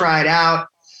that they tried out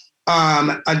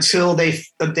until they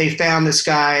found this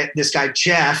guy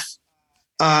Jeff,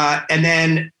 and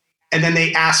then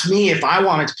they asked me if I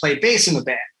wanted to play bass in the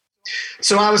band.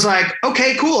 So I was like,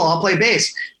 okay, cool, I'll play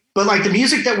bass. But like the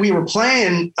music that we were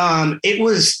playing, it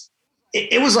was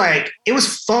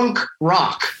funk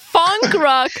rock. Funk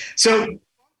rock. So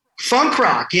funk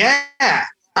rock, yeah.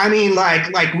 I mean,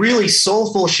 like really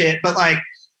soulful shit, but like,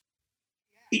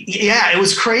 yeah, it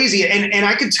was crazy, and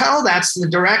I could tell that's the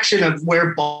direction of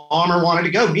where Bomber wanted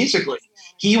to go musically.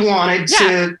 He wanted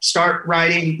to start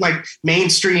writing like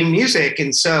mainstream music,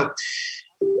 and so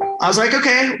I was like,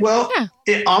 okay, well,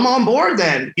 I'm on board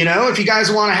then. If you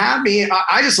guys want to have me,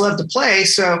 I just love to play.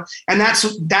 So, and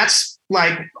that's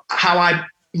like how I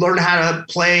learned how to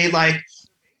play like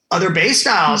other bass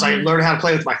styles. Mm-hmm. I learned how to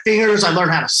play with my fingers. I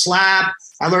learned how to slap.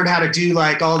 I learned how to do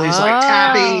like all these like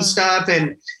tapping stuff.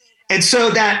 And so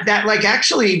that like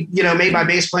actually, made my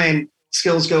bass playing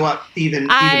skills go up even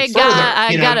further.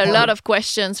 I got a lot of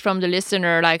questions from the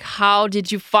listener, like how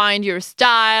did you find your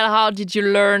style? How did you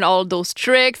learn all those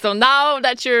tricks? So now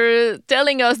that you're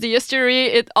telling us the history,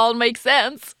 it all makes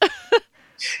sense.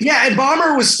 Yeah, and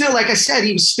Bomber was still, like I said,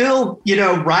 he was still,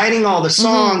 writing all the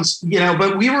songs,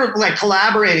 but we were like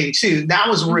collaborating too. That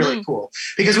was really cool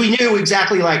because we knew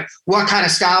exactly like what kind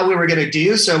of style we were going to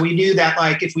do. So we knew that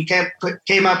like if we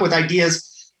came up with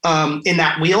ideas in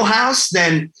that wheelhouse,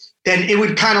 then it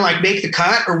would kind of like make the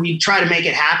cut, or we'd try to make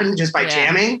it happen just by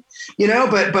jamming,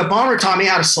 but Bomber taught me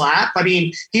how to slap. I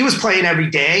mean, he was playing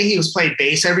every day. He was playing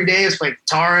bass every day. He was playing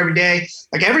guitar every day.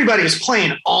 Like everybody was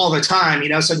playing all the time,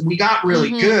 so we got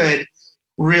really good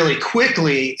really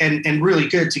quickly and really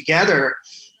good together.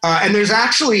 And there's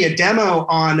actually a demo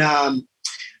on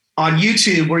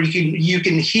YouTube where you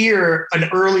can hear an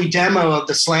early demo of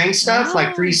the Slang stuff,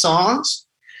 like 3 songs.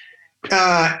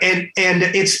 And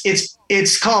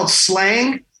it's called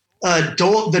Slang,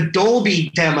 the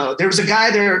Dolby demo. There was a guy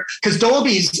there because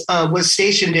Dolby's was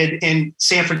stationed in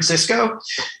San Francisco.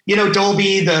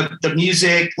 Dolby, the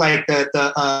music, like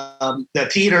the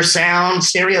theater sound,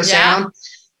 stereo sound.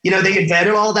 They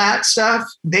invented all that stuff.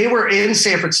 They were in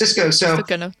San Francisco. So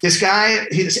this guy,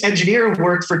 his engineer who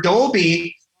worked for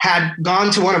Dolby, had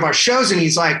gone to one of our shows, and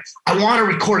he's like, I want to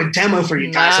record a demo for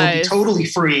you guys. It'll be totally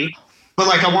free. But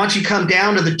like, I want you to come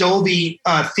down to the Dolby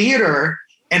theater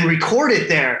and record it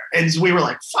there. And we were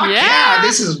like, fuck yeah,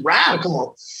 this is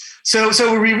radical. So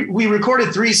we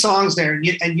recorded 3 songs there,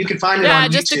 and you can find it on YouTube. Yeah, I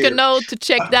just took a note to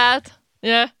check that.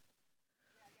 Yeah.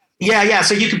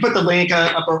 So you can put the link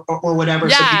up or whatever.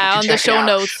 Yeah, so on the show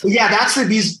notes. Yeah, that's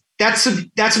that's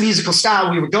a musical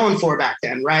style we were going for back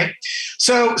then, right?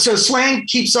 So Slang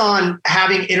keeps on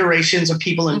having iterations of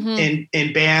people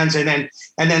in bands, and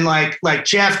then like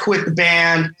Jeff quit the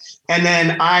band, and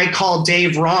then I called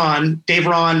Dave Ron,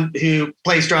 who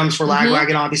plays drums for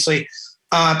Lagwagon, obviously,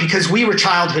 because we were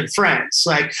childhood friends.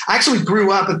 Like, I actually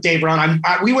grew up with Dave Ron.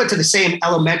 We went to the same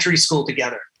elementary school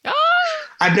together. Oh.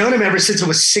 I've known him ever since I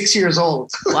was 6 years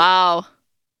old. Wow.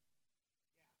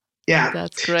 Yeah.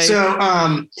 That's great. So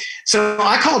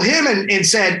I called him and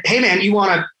said, hey man, you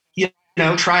want to,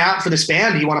 try out for this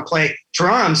band? Do you want to play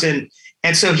drums? And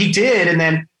so he did. And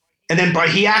then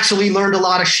he actually learned a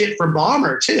lot of shit from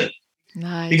Bomber too.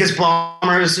 Nice. Because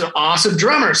Bomber is an awesome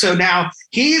drummer. So now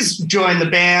he's joined the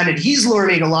band and he's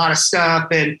learning a lot of stuff.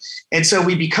 And so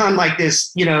we become like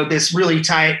this, this really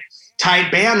tight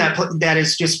band that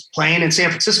is just playing in San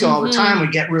Francisco all the time. We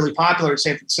get really popular in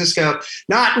San Francisco,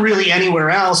 not really anywhere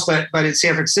else, but in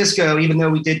San Francisco, even though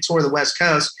we did tour the West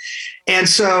Coast. And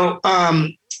so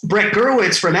Brett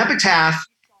Gurwitz from Epitaph,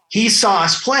 he saw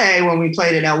us play when we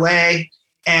played in LA,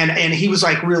 and he was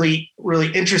like really,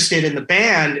 really interested in the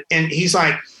band. And he's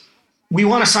like, we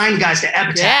want to sign you guys to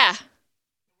Epitaph. Yeah.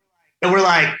 And we're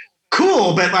like,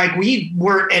 cool, but like we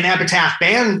were an Epitaph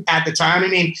band at the time. I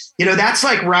mean, that's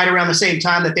like right around the same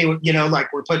time that they were,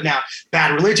 like we're putting out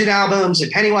Bad Religion albums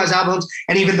and Pennywise albums,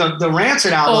 and even the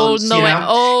Rancid albums.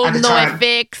 Old at the time.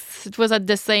 NoFX. It was at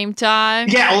the same time.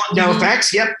 Yeah, old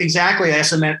NoFX. Yep, exactly.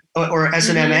 S&M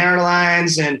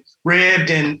Airlines and Ribbed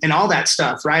and all that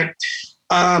stuff, right?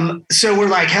 So we're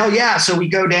like, hell yeah. So we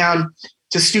go down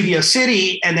to Studio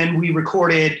City, and then we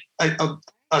recorded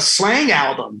a Slang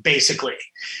album, basically.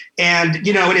 And,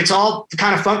 and it's all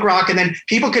kind of funk rock. And then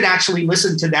people could actually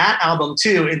listen to that album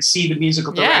too and see the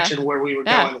musical direction where we were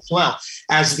going as well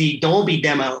as the Dolby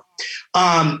demo.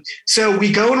 So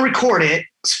we go and record it.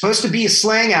 It's supposed to be a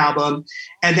Slang album.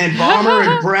 And then Bomber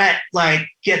and Brett like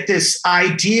get this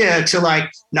idea to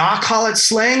like not call it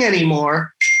Slang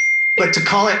anymore, but to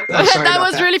call it. Oh, sorry that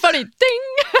was really funny. Ding.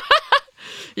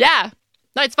 Yeah.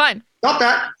 No, it's fine. Stop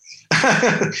that.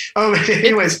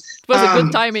 Anyways, it was a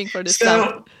good timing for this.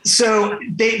 So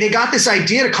they got this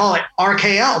idea to call it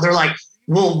RKL. They're like,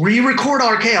 we'll re-record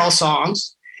RKL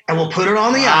songs and we'll put it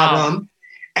on the album,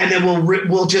 and then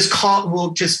we'll just call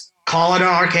it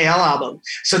an RKL album.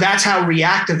 So that's how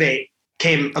Reactivate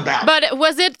came about. But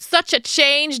was it such a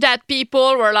change that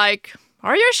people were like,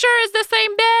 "Are you sure it's the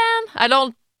same band?" I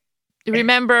don't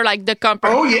remember like the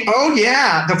company. Oh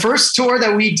yeah. The first tour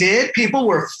that we did, people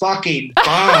were fucking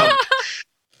bummed.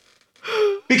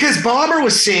 Because Bomber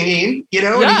was singing, and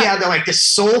he had like this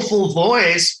soulful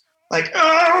voice, like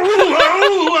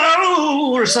oh,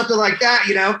 or something like that,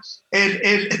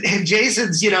 and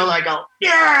Jason's, like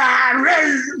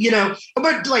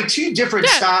but like two different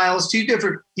styles, two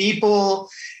different people,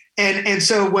 and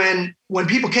so when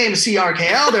people came to see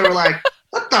RKL, they were like,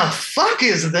 what the fuck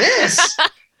is this?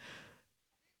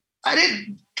 I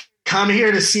didn't come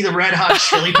here to see the Red Hot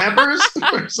Chili Peppers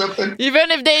or something. Even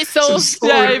if they sold,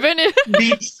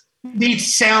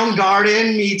 meets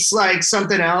Soundgarden, meets like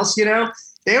something else,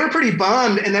 they were pretty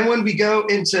bummed. And then when we go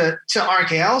to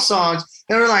RKL songs,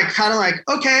 they were like, kind of like,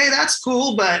 okay, that's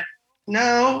cool, but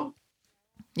no.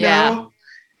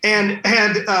 And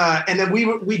then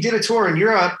we did a tour in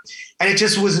Europe, and it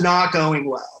just was not going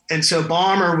well. And so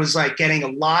Bomber was like getting a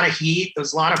lot of heat. There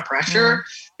was a lot of pressure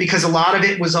because a lot of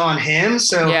it was on him.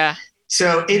 So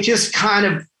it just kind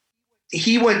of,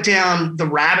 he went down the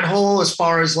rabbit hole as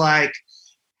far as like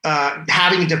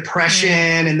having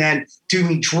depression and then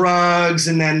doing drugs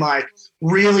and then like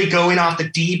really going off the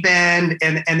deep end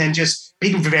and then just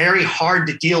being very hard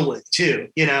to deal with too,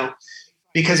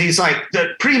 because he's like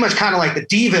pretty much kind of like the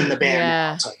diva in the band.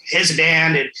 Yeah. It's like his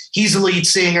band and he's the lead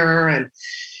singer.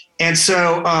 And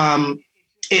so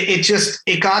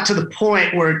it got to the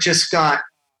point where it just got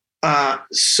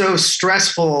so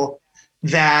stressful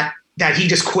that he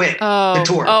just quit the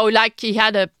tour. Oh, like he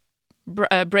had a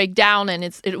breakdown and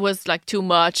it was like too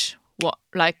much,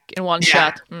 like in one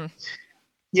shot.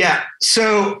 Yeah.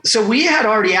 So we had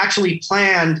already actually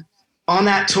planned on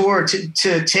that tour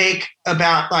to take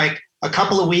about like a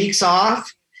couple of weeks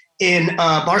off in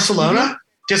Barcelona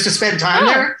just to spend time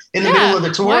there in the middle of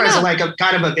the tour as like a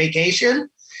kind of a vacation.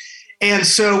 And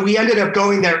so we ended up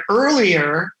going there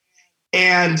earlier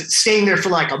and staying there for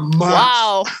like a month.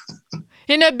 Wow.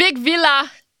 In a big villa,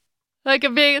 like a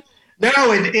big...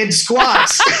 No, in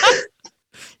squats.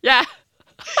 Yeah.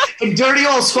 In dirty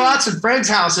old squats and friends'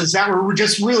 houses that were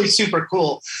just really super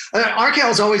cool.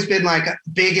 RKL's always been like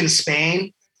big in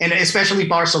Spain and especially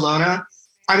Barcelona.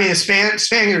 I mean, the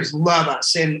Spaniards love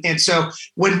us. And so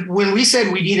when we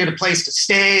said we needed a place to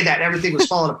stay, that everything was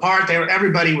falling apart,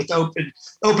 everybody with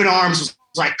open arms was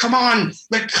like, come on,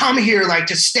 come here, like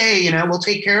to stay, we'll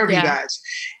take care of you guys.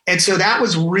 And so that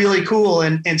was really cool.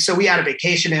 And so we had a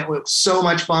vacation and it was so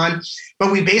much fun,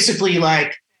 but we basically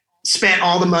like spent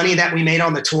all the money that we made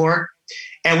on the tour.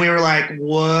 And we were like,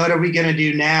 what are we going to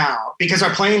do now? Because our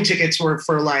plane tickets were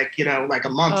for like a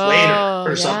month later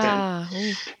or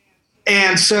something.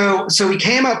 And so we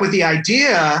came up with the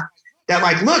idea that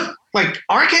like, look, like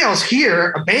RKL's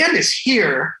here, a band is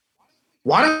here.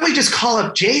 Why don't we just call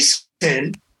up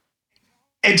Jason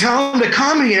and tell him to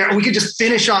come here and we could just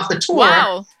finish off the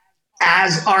tour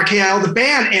as RKL, the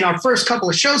band. And our first couple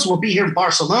of shows will be here in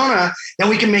Barcelona. Then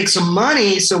we can make some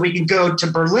money so we can go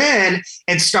to Berlin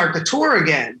and start the tour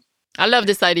again. I love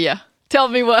this idea. Tell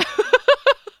me what.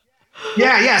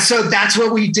 Yeah. So that's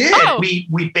what we did. Oh.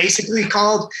 We basically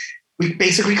called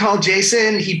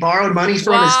Jason. He borrowed money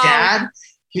from his dad.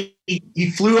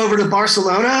 He flew over to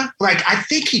Barcelona. Like, I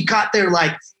think he got there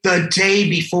like the day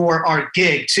before our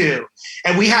gig too.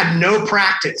 And we had no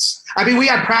practice. I mean, we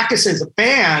had practice as a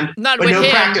band, but no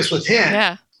practice with him.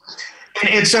 Yeah.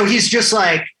 And so he's just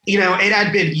like, it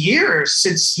had been years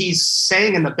since he's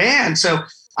sang in the band. So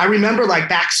I remember like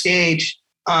backstage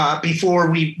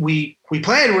before we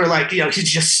played, we're like, he's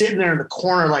just sitting there in the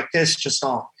corner like this,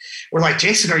 we're like,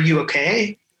 Jason, are you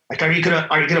okay? Like, are you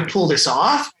gonna pull this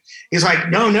off? He's like,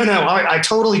 no, I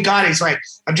totally got it. He's like,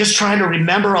 I'm just trying to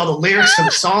remember all the lyrics to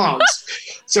the songs.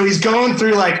 So he's going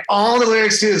through like all the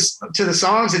lyrics to the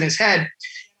songs in his head.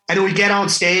 And then we get on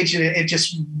stage and it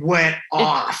just went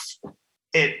off.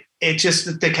 It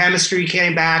just, the chemistry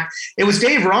came back. It was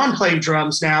Dave Ron playing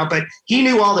drums now, but he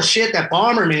knew all the shit that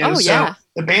Bomber knew. Oh, yeah. So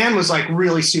the band was like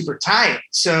really super tight.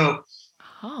 So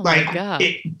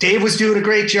Dave was doing a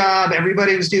great job.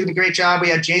 Everybody was doing a great job. We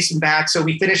had Jason back. So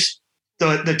we finished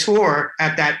the tour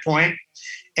at that point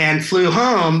and flew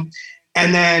home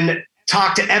and then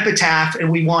talked to Epitaph, and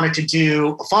we wanted to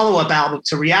do a follow-up album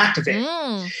to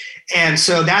Reactivate. And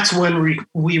so that's when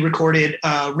we recorded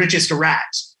Riches to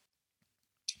Rags.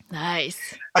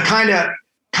 Nice. A kind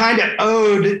of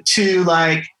ode to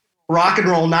like Rock and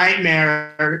Roll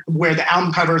Nightmare, where the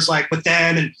album covers like with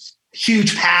them and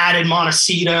huge pad and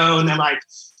Montecito, and they're like,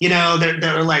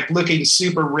 they're like looking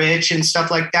super rich and stuff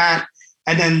like that.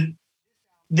 And then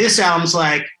this album's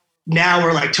like, now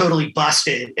we're like totally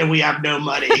busted and we have no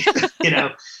money,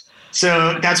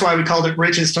 So that's why we called it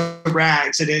Riches to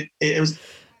Rags. And it was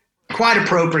quite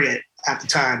appropriate at the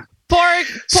time. Poor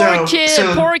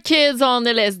kids on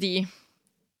LSD.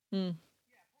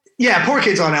 Yeah, poor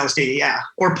kids on LSD, yeah.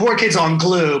 Or poor kids on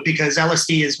glue because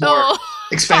LSD is more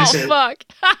expensive. Oh, fuck.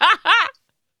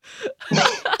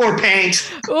 Or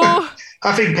paint.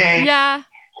 Huffing paint. Yeah.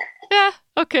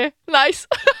 Okay. Nice.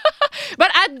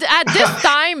 But at this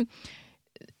time,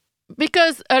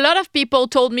 because a lot of people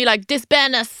told me like this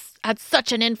band has had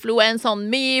such an influence on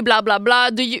me, blah blah blah.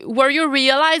 Were you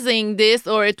realizing this,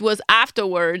 or it was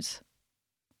afterwards?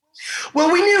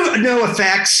 Well, we knew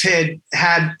NoFX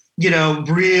had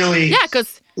really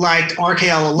liked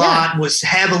RKL a lot, was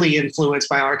heavily influenced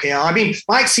by RKL. I mean,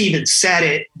 Mike's even said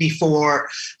it before.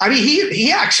 I mean,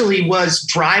 he actually was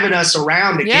driving us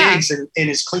around to gigs in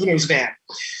his cleaner's van.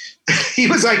 He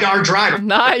was like our driver.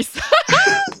 Nice.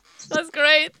 That's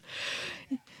great.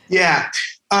 Yeah.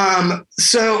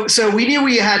 So we knew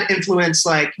we had influence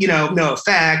like,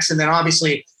 NoFX, and then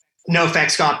obviously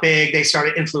NoFX got big. They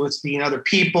started influencing other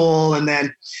people, and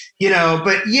then,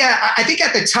 but yeah, I think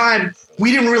at the time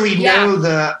we didn't really know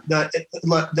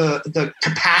the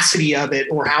capacity of it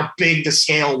or how big the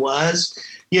scale was,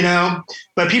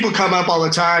 but people come up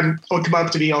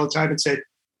to me all the time and said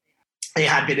they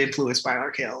had been influenced by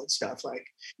RKL and stuff, like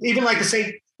even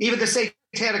the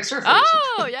Satanic Surfers.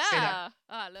 Oh yeah.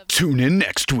 I love Tune in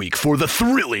next week for the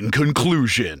thrilling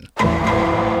conclusion.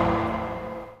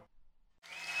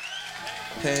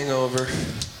 Hangover.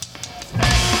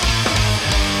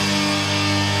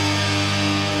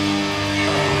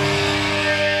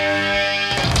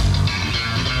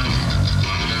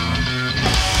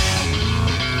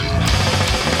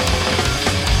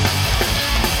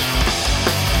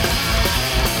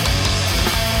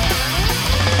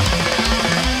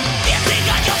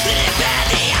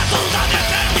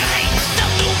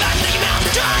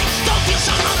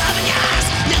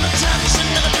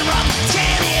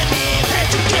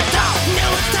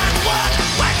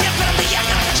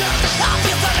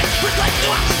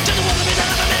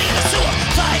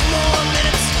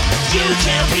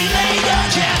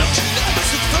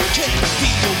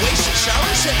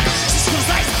 Systems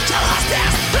lights, tell us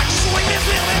dance, practice away,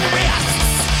 feel in the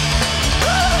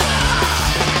reacts.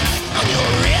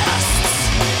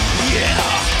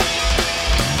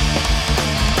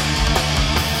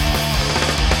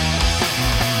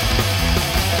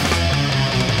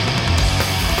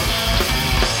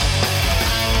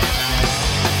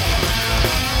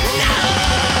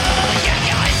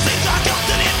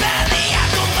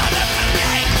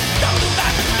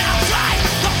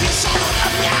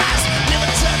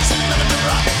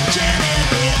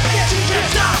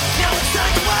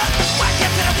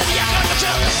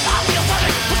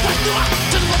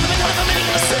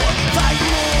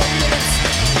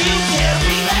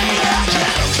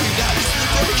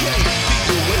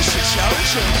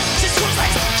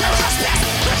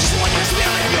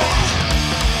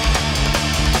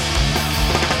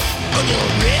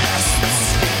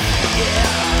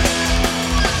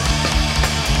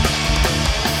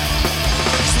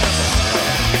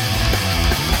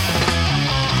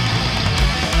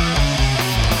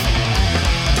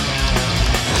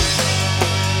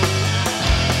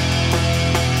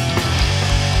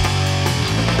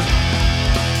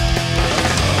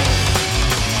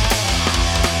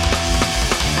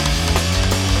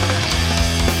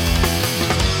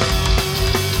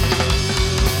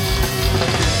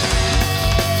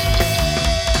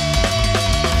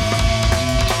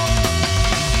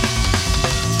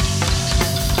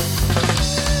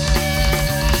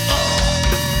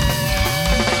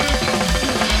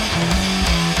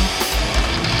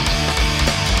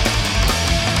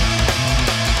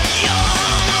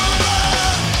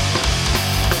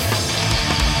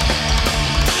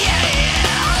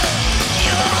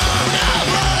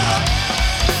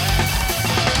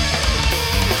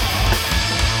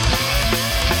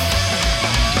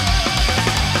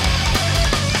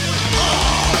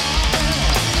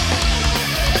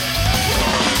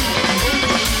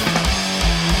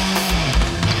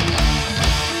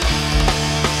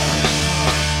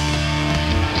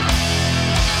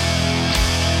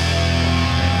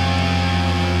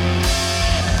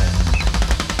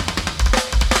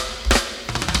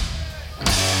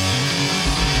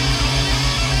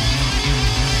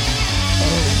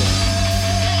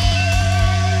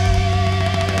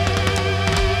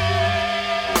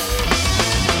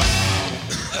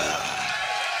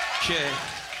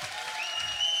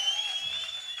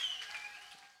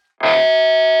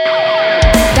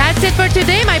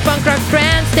 punk rock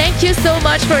friends. Thank you so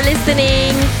much for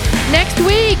listening. Next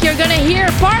week, you're gonna hear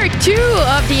part 2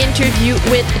 of the interview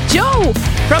with Joe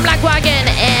from Lagwagon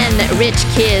and Rich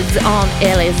Kids on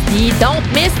LSD. Don't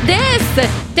miss this!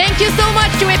 Thank you so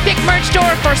much to Epic Merch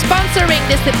Store for sponsoring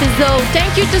this episode.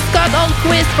 Thank you to Scott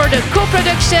Alquist for the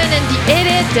co-production and the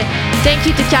edit. Thank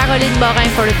you to Caroline Morin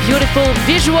for the beautiful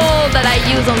visual that I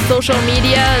use on social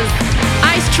medias.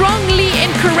 I strongly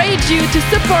encourage you to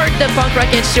support the Punk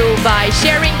Rocket Show by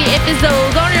sharing the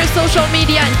episodes on your social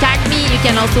media and tag me. You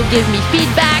can also give me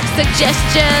feedback,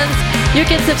 suggestions. You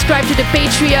can subscribe to the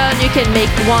Patreon. You can make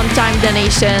one-time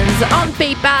donations on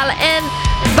PayPal and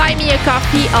buy me a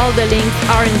coffee. All the links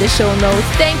are in the show notes.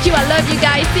 Thank you. I love you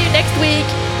guys. See you next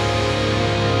week.